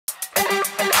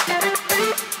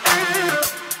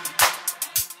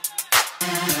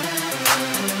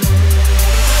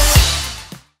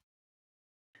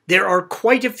There are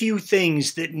quite a few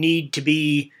things that need to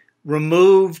be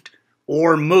removed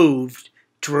or moved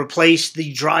to replace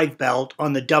the drive belt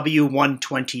on the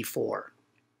W124.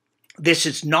 This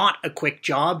is not a quick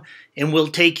job and will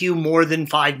take you more than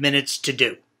 5 minutes to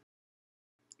do.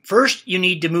 First, you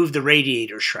need to move the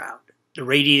radiator shroud. The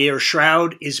radiator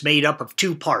shroud is made up of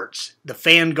two parts, the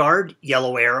fan guard,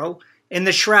 yellow arrow, and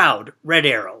the shroud, red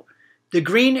arrow. The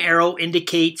green arrow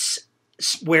indicates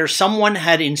where someone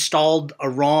had installed a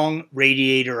wrong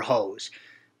radiator hose.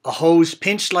 A hose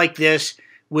pinched like this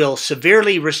will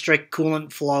severely restrict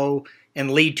coolant flow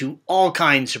and lead to all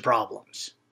kinds of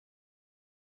problems.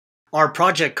 Our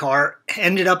project car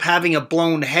ended up having a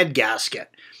blown head gasket.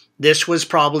 This was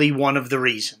probably one of the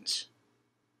reasons.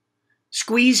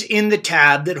 Squeeze in the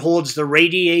tab that holds the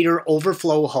radiator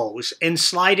overflow hose and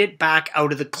slide it back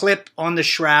out of the clip on the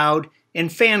shroud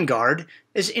and fan guard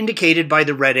as indicated by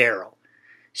the red arrow.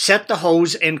 Set the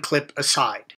hose and clip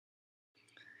aside.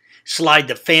 Slide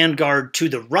the fan guard to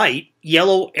the right,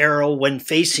 yellow arrow when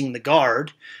facing the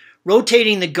guard.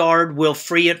 Rotating the guard will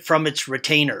free it from its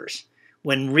retainers.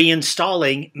 When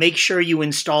reinstalling, make sure you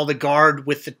install the guard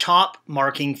with the top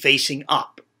marking facing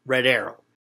up, red arrow.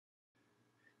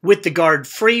 With the guard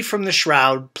free from the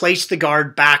shroud, place the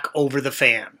guard back over the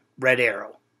fan, red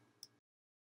arrow.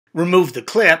 Remove the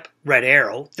clip, red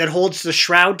arrow, that holds the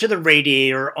shroud to the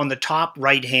radiator on the top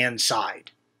right-hand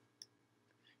side.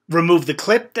 Remove the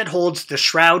clip that holds the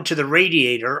shroud to the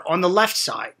radiator on the left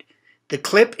side. The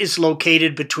clip is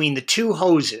located between the two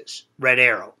hoses, red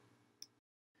arrow.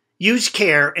 Use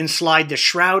care and slide the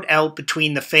shroud out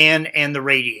between the fan and the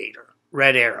radiator,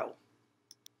 red arrow.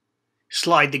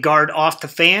 Slide the guard off the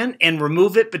fan and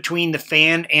remove it between the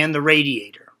fan and the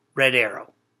radiator, red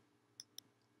arrow.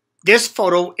 This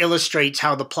photo illustrates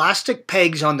how the plastic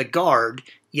pegs on the guard,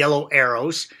 yellow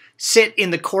arrows, sit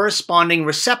in the corresponding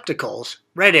receptacles,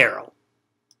 red arrow.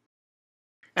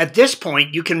 At this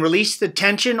point, you can release the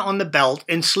tension on the belt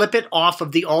and slip it off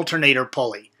of the alternator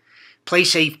pulley.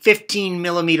 Place a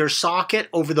 15mm socket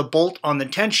over the bolt on the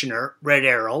tensioner, red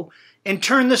arrow, and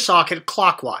turn the socket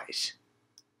clockwise.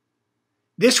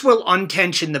 This will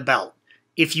untension the belt.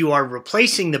 If you are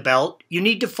replacing the belt, you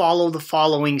need to follow the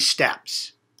following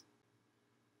steps.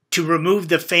 To remove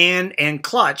the fan and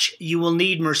clutch, you will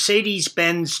need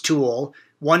Mercedes-Benz tool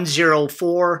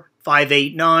 104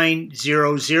 589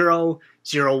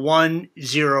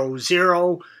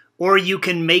 000100, or you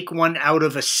can make one out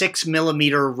of a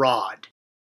 6mm rod.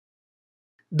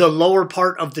 The lower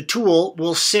part of the tool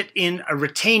will sit in a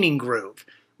retaining groove,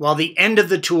 while the end of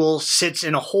the tool sits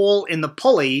in a hole in the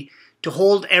pulley to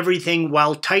hold everything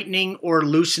while tightening or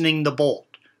loosening the bolt,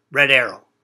 red arrow.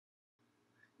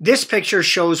 This picture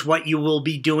shows what you will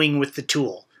be doing with the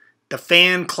tool. The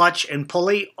fan, clutch, and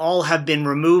pulley all have been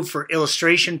removed for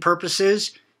illustration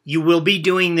purposes. You will be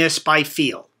doing this by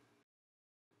feel.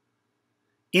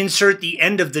 Insert the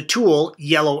end of the tool,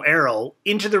 yellow arrow,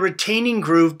 into the retaining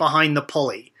groove behind the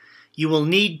pulley. You will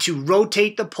need to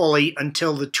rotate the pulley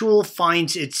until the tool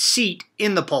finds its seat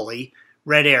in the pulley,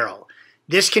 red arrow.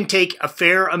 This can take a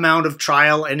fair amount of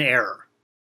trial and error.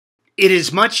 It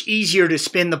is much easier to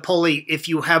spin the pulley if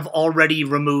you have already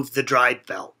removed the drive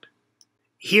belt.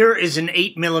 Here is an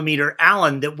 8mm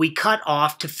Allen that we cut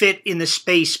off to fit in the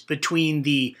space between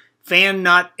the fan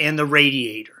nut and the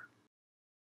radiator.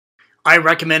 I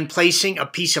recommend placing a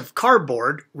piece of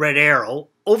cardboard, red arrow,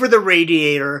 over the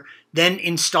radiator, then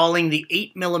installing the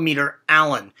 8mm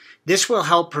Allen. This will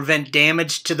help prevent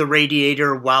damage to the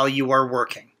radiator while you are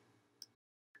working.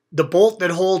 The bolt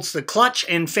that holds the clutch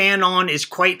and fan on is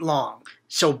quite long,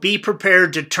 so be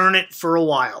prepared to turn it for a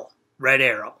while, red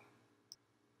arrow.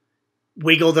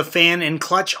 Wiggle the fan and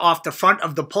clutch off the front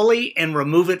of the pulley and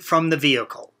remove it from the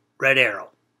vehicle, red arrow.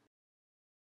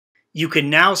 You can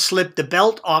now slip the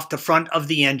belt off the front of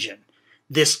the engine.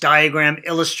 This diagram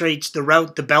illustrates the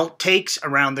route the belt takes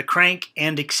around the crank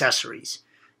and accessories.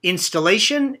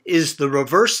 Installation is the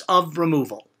reverse of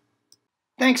removal.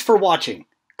 Thanks for watching.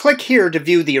 Click here to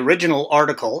view the original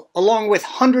article along with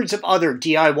hundreds of other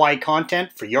DIY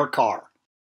content for your car.